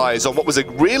capitalize on what was a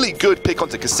really good pick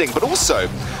onto Kasing, but also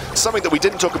something that we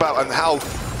didn't talk about and how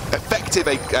effective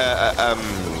a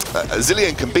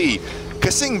Zilean can be.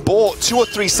 Kasing bought 2 or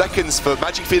 3 seconds for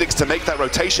Magi Felix to make that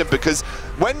rotation, because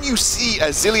when you see a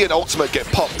Zilean ultimate get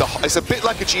popped, it's a bit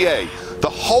like a GA. The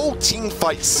whole team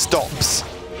fight stops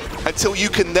until you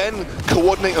can then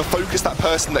coordinate and focus that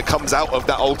person that comes out of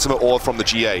that ultimate or from the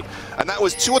GA. And that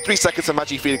was 2 or 3 seconds for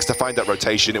Magi Felix to find that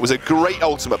rotation. It was a great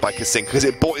ultimate by Kasing, because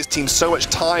it bought his team so much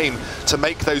time to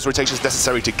make those rotations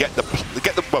necessary to get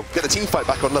the team fight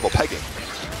back on level pegging.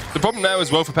 The problem now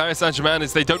as well for Paris Saint-Germain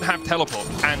is they don't have teleport,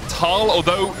 and Tal,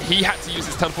 although he had to use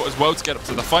his teleport as well to get up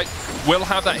to the fight, will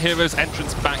have that hero's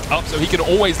entrance back up, so he can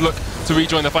always look to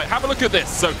rejoin the fight. Have a look at this.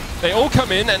 So they all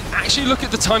come in, and actually look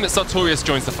at the time that Sartorius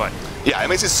joins the fight. Yeah, I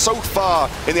mean, it's so far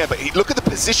in the air, but look at the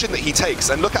position that he takes,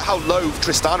 and look at how low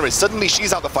Tristana is. Suddenly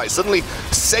she's out of the fight. Suddenly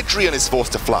Cedrian is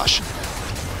forced to flash.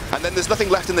 And and then there's nothing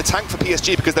left in the tank for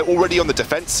PSG because they're already on the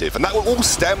defensive, and that all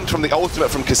stemmed from the ultimate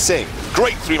from Kasing.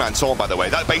 Great 3-man taunt, by the way.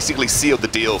 That basically sealed the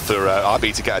deal for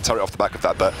RB to get a turret off the back of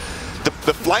that, but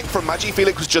the flank from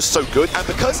MagiFelix was just so good, and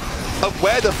because of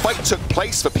where the fight took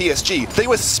place for PSG, they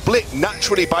were split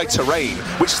naturally by terrain,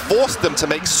 which forced them to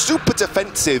make super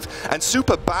defensive and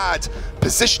super bad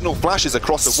positional flashes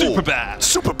across the wall.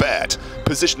 Super bad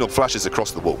positional flashes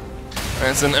across the wall.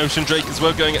 There's an Ocean Drake as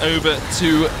well going over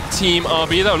to Team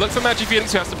RB. Though look for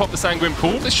MagiFelix, who has to pop the Sanguine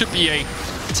Pool. This should be a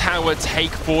tower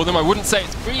take for them. I wouldn't say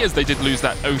it's free, as they did lose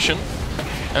that Ocean.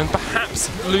 And perhaps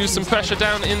lose some pressure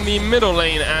down in the middle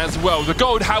lane as well. The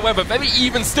gold, however, very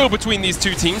even still between these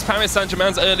two teams. Paris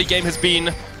Saint-Germain's early game has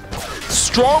been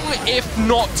strong, if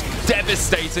not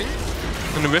devastating.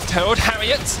 And the Rift Herald,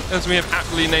 Harriet, as we have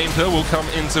aptly named her, will come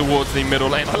in towards the middle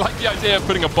lane. I like the idea of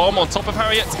putting a bomb on top of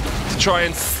Harriet to try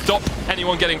and stop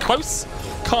anyone getting close.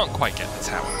 Can't quite get the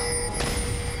tower.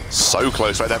 So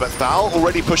close right there, but Val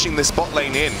already pushing this bot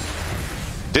lane in.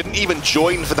 Didn't even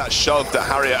join for that shove that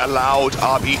Harriet allowed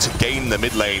RB to gain the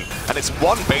mid lane. And it's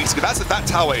one basically, that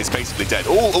tower is basically dead.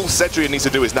 All Cedric needs to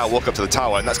do is now walk up to the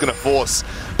tower, and that's going to force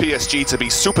PSG to be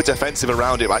super defensive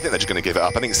around it. I think they're just going to give it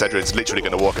up. I think Cedric's literally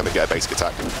going to walk up and get a basic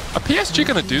attack. Are PSG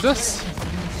going to do this?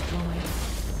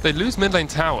 They lose mid lane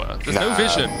tower. There's no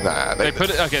vision. Nah, they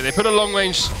put a long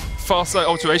range fast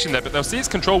alteration there, but they'll see it's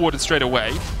control warded straight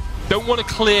away. Don't want to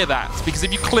clear that, because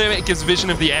if you clear it, it gives vision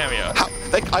of the area.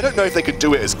 I don't know if they could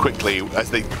do it as quickly as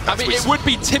they... I mean, it would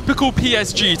be typical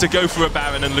PSG to go for a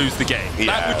Baron and lose the game. Yeah.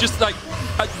 That would just, like...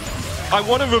 I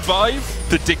want to revive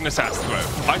the Dignitas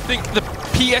throw. I think the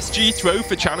PSG throw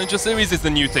for Challenger Series is the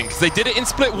new thing, because they did it in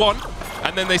Split 1,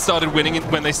 and then they started winning it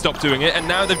when they stopped doing it, and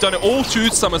now they've done it all through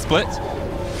Summer Split.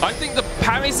 I think the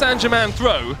Paris Saint-Germain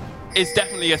throw is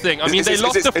definitely a thing. I mean, they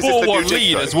lost a 4-1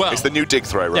 lead as well. It's the new dig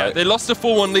throw, right? Yeah, they lost a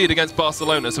 4-1 lead against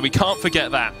Barcelona, so we can't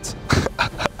forget that.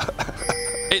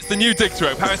 It's the new dig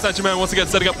throw. Paris Saint-Germain once again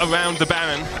setting up around the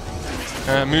Baron.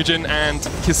 Mujin and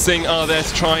Kasing are there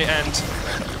to try and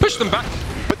push them back.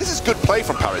 But this is good play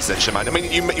from Paris Saint-Germain. I mean,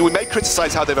 you may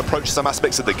criticize how they've approached some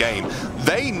aspects of the game.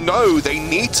 They know they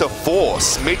need to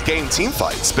force mid-game team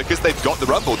fights because they've got the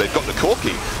Rumble, they've got the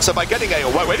Corki. So by getting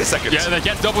wait a second. Yeah, they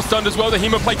get double stunned as well. The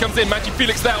Hemo play comes in.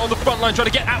 MagiFelix there on the front line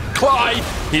trying to get out Clyde.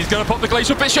 He's going to pop the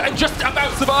Glacial Fissure and just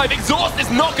about survive. Exhaust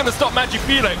is not going to stop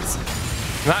MagiFelix.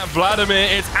 That Vladimir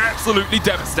is absolutely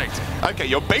devastating. Okay,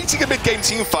 you're baiting a mid-game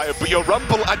team fight, but your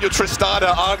Rumble and your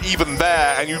Tristana aren't even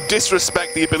there, and you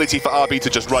disrespect the ability for RB to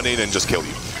just run in and just kill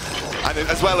you. And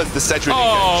as well as the Cedric.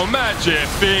 Oh,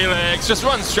 MagiFelix just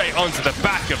runs straight onto the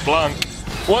back of Blanc.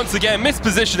 Once again,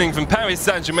 mispositioning from Paris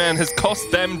Saint-Germain has cost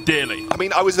them dearly. I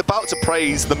mean, I was about to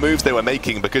praise the moves they were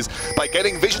making, because by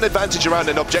getting vision advantage around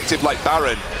an objective like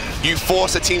Baron, you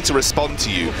force a team to respond to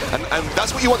you. And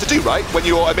that's what you want to do, right? When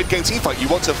you're a mid-game team fight, you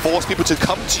want to force people to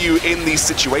come to you in these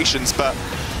situations, but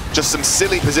just some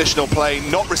silly positional play,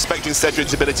 not respecting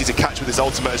Cedric's ability to catch with his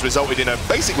ultimate has resulted in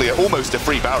basically almost a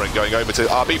free Baron going over to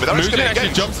RB, but they're just going to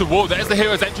actually jumps the wall. There's the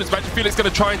hero's entrance. MagiFelix going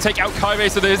to try and take out Kyrie,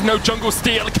 so there is no jungle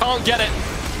steal. Can't get it.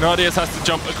 Nardius has to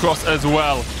jump across as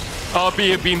well.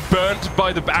 RB have been burnt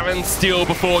by the Baron steal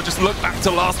before. Just look back to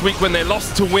last week when they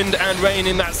lost to Wind and Rain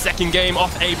in that second game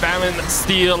off a Baron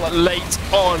steal late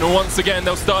on. Once again,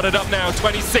 they'll start it up now.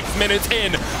 26 minutes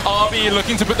in. RB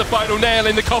looking to put the final nail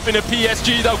in the coffin of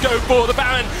PSG. They'll go for the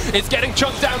Baron. It's getting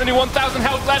chunked down. Only 1,000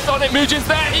 health left on it. Mujin's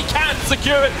there. He can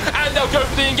secure it. And they'll go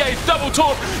for the engage. Double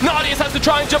taunt. Nardius has to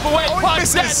try and jump away.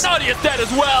 Prime's dead. Nardius dead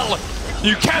as well.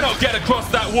 You cannot get across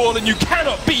that wall, and you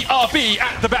cannot beat RB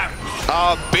at the Baron.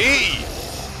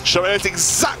 RB showing us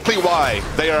exactly why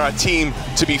they are a team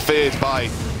to be feared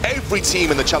by every team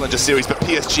in the Challenger Series, but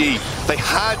PSG, they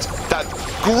had that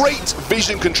great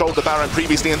vision control of the Baron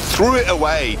previously and threw it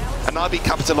away, and RB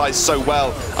capitalized so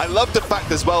well. I love the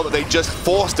fact as well that they just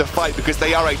forced a fight, because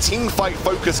they are a team fight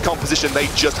focused composition. They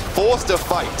just forced a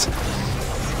fight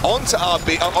onto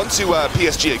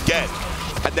PSG again.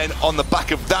 And then on the back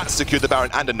of that, secured the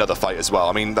Baron and another fight as well.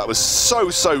 I mean, that was so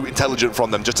intelligent from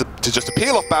them, just to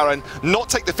peel off Baron, not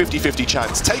take the 50-50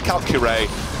 chance, take out Kirei,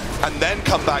 and then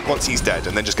come back once he's dead,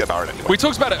 and then just get Baron anyway. We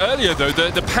talked about it earlier, though,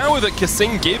 the power that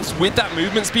Kasing gives with that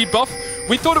movement speed buff.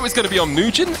 We thought it was going to be on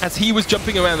Mujin as he was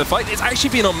jumping around the fight. It's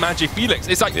actually been on MagiFelix.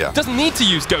 It's like, doesn't need to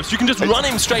use Ghost. You can just run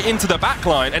him straight into the back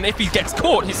line, and if he gets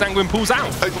caught, his Sanguine pulls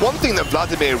out. One thing that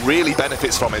Vladimir really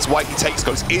benefits from is why he takes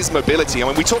Ghost is mobility. I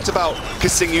mean, we talked about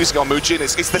Kasing using on Mujin.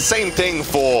 It's the same thing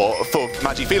for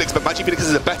MagiFelix, but MagiFelix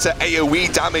has a better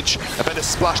AoE damage, a better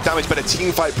splash damage, better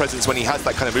teamfight presence when he has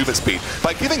that kind of movement speed.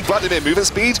 By giving Vladimir movement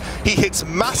speed, he hits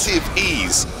massive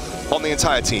ease on the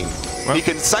entire team. Well, he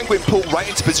can Sanguine pull right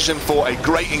into position for a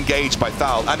great engage by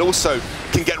Thal, and also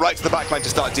can get right to the backline to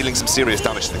start dealing some serious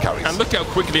damage to the carries. And look how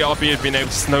quickly RB have been able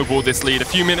to snowball this lead. A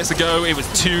few minutes ago, it was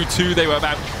 2-2. They were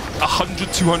about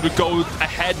 100, 200 gold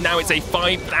ahead. Now it's a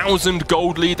 5,000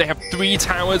 gold lead. They have 3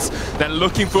 towers. They're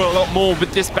looking for a lot more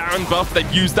with this Baron buff.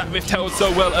 They've used that Rift Herald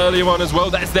so well earlier on as well.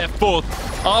 That's their 4th.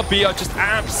 RB are just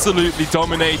absolutely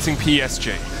dominating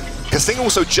PSG. Kasing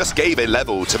also just gave a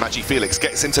level to Magi Felix,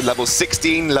 gets into level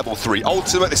 16, level 3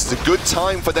 ultimate. This is a good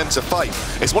time for them to fight.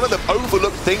 It's one of the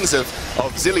overlooked things of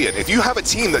Zilean. If you have a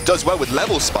team that does well with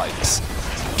level spikes,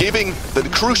 giving the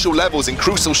crucial levels in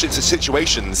crucial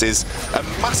situations is a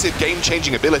massive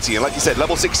game-changing ability. And like you said,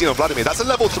 level 16 on Vladimir, that's a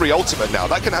level 3 ultimate now.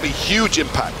 That can have a huge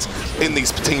impact in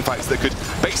these team fights that could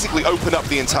basically open up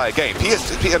the entire game.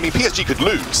 PSG could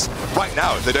lose right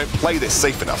now if they don't play this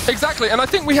safe enough. Exactly, and I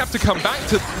think we have to come back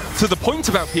to the point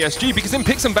about PSG, because in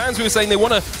picks and bans we were saying they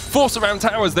want to force around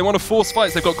towers, they want to force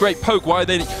fights, they've got great poke, why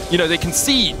they, they can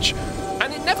siege.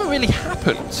 And it never really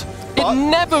happened. It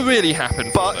never really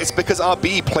happened. But it's because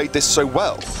RB played this so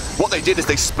well. What they did is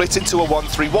they split into a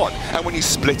 1-3-1. And when you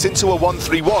split into a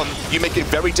 1-3-1, you make it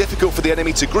very difficult for the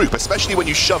enemy to group, especially when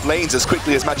you shove lanes as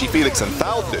quickly as Magi Felix and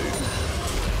Thal do.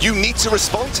 You need to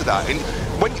respond to that. And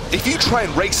if you try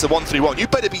and race the 1-3-1, you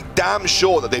better be damn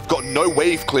sure that they've got no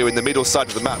wave clear in the middle side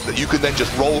of the map that you can then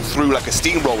just roll through like a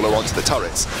steamroller onto the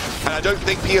turrets. And I don't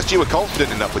think PSG were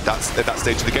confident enough with that at that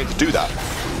stage of the game to do that.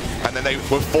 And then they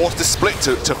were forced to split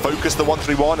to focus the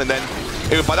 1-3-1, and then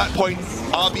by that point,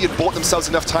 RB had bought themselves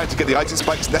enough time to get the item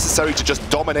spikes necessary to just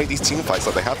dominate these team fights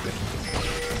like they have been.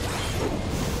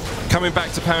 Coming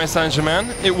back to Paris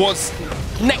Saint-Germain, it was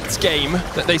next game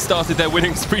that they started their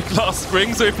winning streak last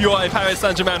spring, so if you are a Paris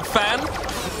Saint-Germain fan,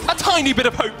 a tiny bit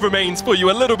of hope remains for you,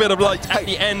 a little bit of light at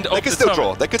the end of the tunnel. They could still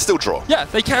draw. They could still draw. Yeah,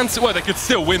 they can. Well, they could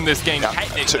still win this game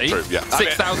technically. True, yeah.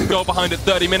 6,000 goal behind at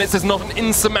 30 minutes is not an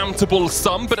insurmountable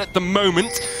sum, but at the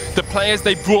moment, the players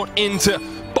they brought in to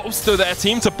bolster their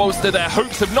team, to bolster their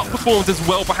hopes, have not performed as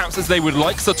well perhaps as they would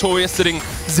like. Sartorius sitting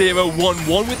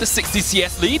 0-1-1 with the 60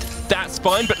 CS lead. That's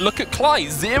fine, but look at Clyde.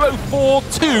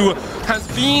 0-4-2 has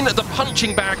been the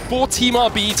punching bag for Team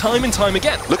RB time and time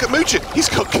again. Look at Muchin.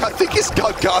 I think he's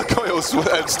got Gargoyle's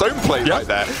Stoneplate right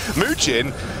there.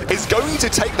 Muchin is going to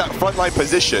take that frontline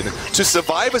position to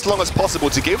survive as long as possible,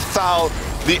 to give Thal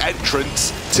the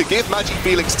entrance, to give Magi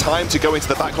Felix time to go into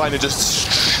the backline and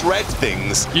just shred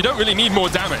things. You don't really need more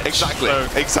damage. Exactly,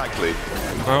 exactly.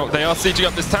 Well, they are sieging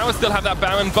up this tower, still have that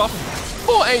Baron buff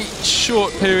for a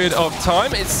short period of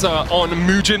time. It's on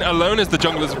Muchin alone, as the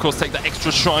junglers, of course, take that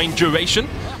extra shrine duration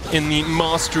in the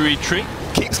mastery tree.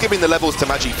 Keeps giving the levels to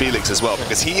Magi Felix as well,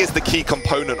 because he is the key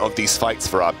component of these fights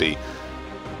for RB.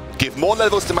 Give more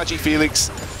levels to Magi Felix,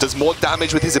 does more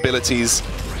damage with his abilities,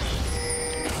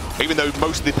 even though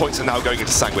most of the points are now going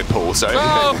into Sanguine Pool, so...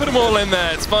 Oh, put them all in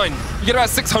there, it's fine. You get about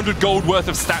 600 gold worth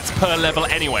of stats per level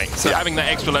anyway, so having that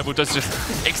extra level does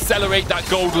just accelerate that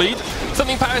gold lead.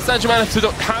 Something Paris Saint-Germain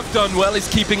have done well is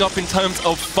keeping up in terms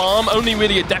of farm. Only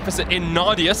really a deficit in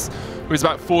Nardius, who is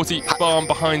about 40 farm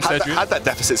behind Cedric. Had that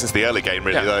deficit since the early game,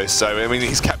 really, though, so I mean,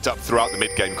 he's kept up throughout the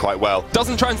mid-game quite well.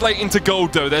 Doesn't translate into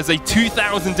gold, though. There's a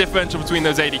 2,000 differential between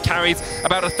those 80 carries,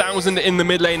 about 1,000 in the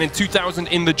mid lane and 2,000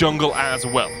 in the jungle as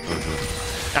well.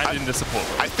 And in the support.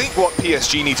 I think what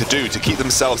PSG need to do to keep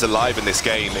themselves alive in this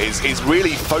game is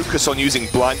really focus on using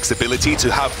Blank's ability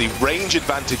to have the range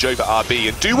advantage over RB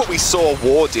and do what we saw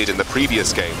War did in the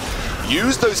previous game.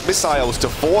 Use those missiles to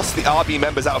force the RB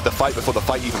members out of the fight before the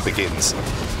fight even begins.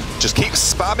 Just keep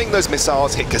spamming those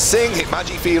missiles, hit Kasing, hit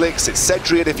Magi Felix, hit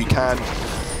Cedric if you can,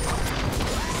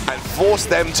 and force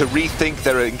them to rethink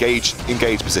their engaged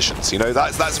positions. You know,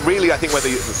 that's really, I think, where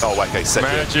the... Oh, okay,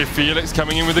 Cedric. Magi Felix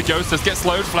coming in with a ghost. Does get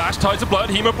slowed, flash, Tides of Blood,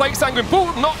 Hemoplague, Sanguine Pool,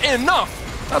 not enough!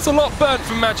 That's a lot burnt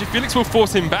from Magi Felix. Will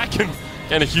force him back and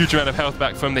get a huge amount of health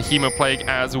back from the Hemoplague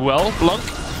as well. Blanc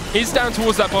is down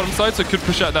towards that bottom side, so could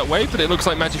push out that way, but it looks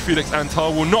like Magi Felix and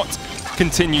Tar will not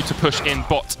continue to push in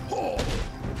bot.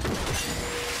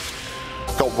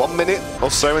 Got 1 minute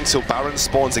or so until Baron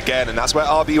spawns again, and that's where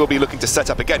RB will be looking to set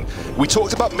up again. We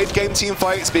talked about mid-game team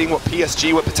fights being what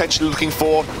PSG were potentially looking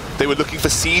for. They were looking for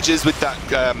sieges with that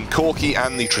Corki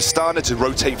and the Tristana to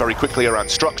rotate very quickly around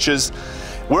structures.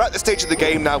 We're at the stage of the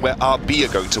game now where RB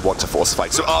are going to want to force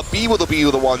fight. So RB will be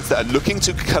the ones that are looking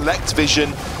to collect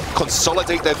vision,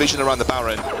 consolidate their vision around the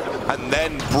Baron, and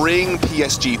then bring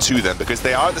PSG to them, because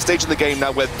they are at the stage of the game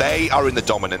now where they are in the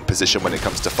dominant position when it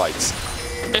comes to fights.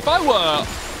 If I were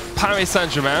Paris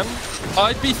Saint-Germain,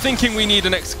 I'd be thinking we need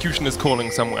an Executioner's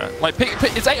Calling somewhere. Like,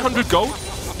 it's 800 gold.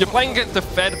 You're playing against the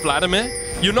Fed Vladimir.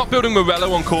 You're not building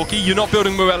Morello on Corki. You're not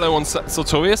building Morello on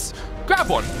Sartorius.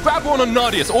 grab one on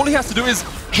Nadius. All he has to do is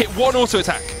hit one auto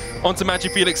attack onto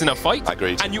Magic Felix in a fight.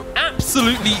 Agreed. And you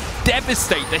absolutely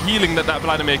devastate the healing that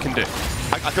Vladimir can do.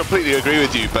 I completely agree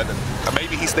with you, but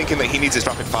maybe he's thinking that he needs his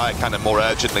rapid fire cannon more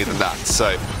urgently than that.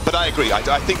 So, but I agree.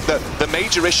 I think that the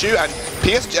major issue, and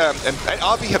PSG and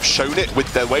RB have shown it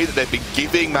with the way that they've been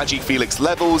giving Magic Felix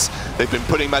levels. They've been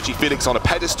putting Magic Felix on a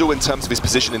pedestal in terms of his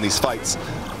position in these fights.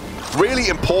 Really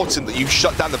important that you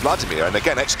shut down the Vladimir, and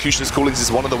again, Executioner's Callings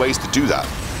is one of the ways to do that.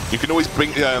 You can always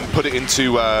put it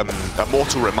into a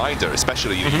mortal reminder,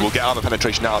 especially. You will get armor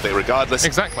penetration out of it regardless.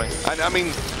 Exactly. And I mean,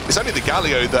 it's only the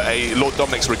Galio that a Lord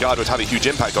Dominic's regard would have a huge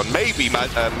impact on. Maybe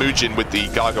Mujin with the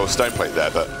Gargoyle Stoneplate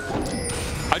there, but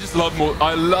I just love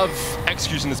I love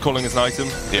Executioner's Calling as an item,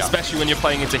 especially when you're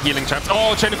playing into healing traps.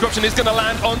 Oh, Chain of Corruption is going to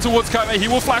land on towards Kame. He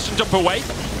will flash and jump away.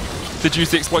 The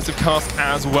juicy explosive cast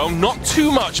as well. Not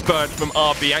too much burn from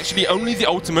RB. Actually, only the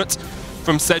ultimate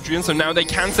from Cedrian, so now they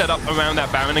can set up around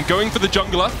that Baron, and going for the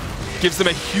jungler gives them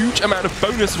a huge amount of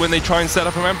bonus when they try and set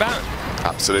up around Baron.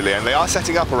 Absolutely, and they are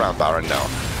setting up around Baron now.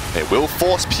 It will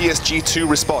force PSG to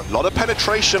respond. A lot of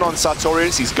penetration on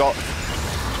Sartorius. He's got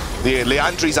the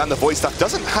Leandries and the Void Staff.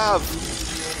 Doesn't have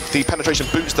the penetration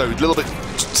boots though. A little bit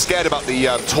scared about the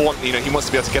taunt. You know, he wants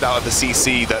to be able to get out of the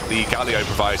CC that the Galio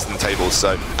provides in the tables.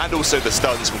 So, and also the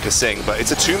stuns from Kasing. But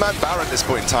it's a two-man Baron at this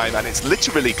point in time, and it's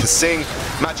literally Kasing,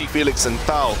 Magic Felix, and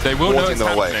Thal They will know it's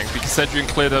happening away. because Cedrian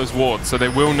cleared those wards, so they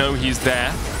will know he's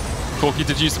there. Corki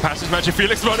did use the passage, Magic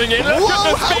Felix running in. Look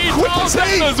at the speed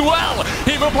down as well.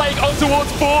 Hero playing on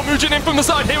towards 4, Mujin in from the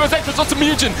side. Hero's entrance onto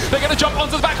Mujin. They're going to jump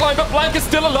onto the back line, but Blank is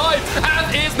still alive. And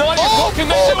is Nadius walking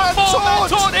next to a 4-man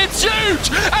taunt. It's huge.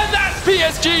 And that's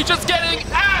PSG just getting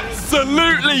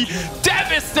absolutely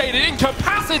devastated,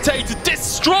 incapacitated,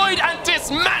 destroyed and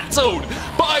dismantled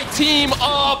by Team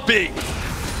RB.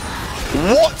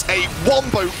 What a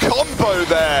wombo combo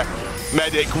there,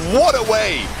 Medic. What a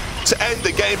way to end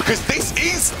the game, because this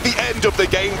is the end of the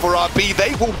game for RB.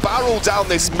 They will barrel down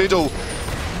this middle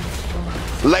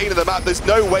lane of the map. There's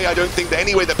no way, I don't think, that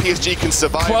any way that PSG can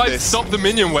survive Clive, this. stop the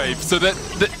minion wave, so that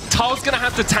Tal's going to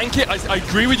have to tank it. I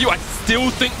agree with you. I still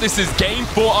think this is game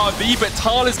for RB, but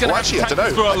Tal is going to have to tank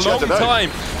this for a long time.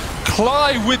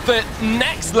 Clive with the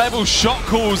next level shot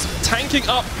calls, tanking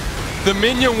up the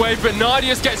minion wave, but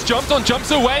Nadius gets jumped on,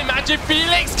 jumps away. Magic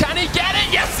Felix, can he get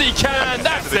it? Yes, he can.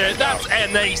 That's it. That's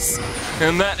an ace.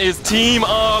 And that is Team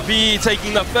RB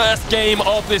taking the first game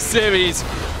of this series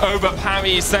over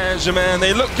Paris Saint-Germain.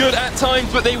 They look good at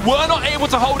times, but they were not able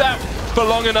to hold out for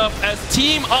long enough as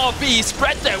Team RB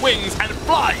spread their wings and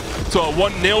fly to a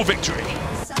 1-0 victory.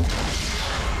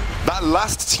 That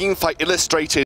last team fight illustrated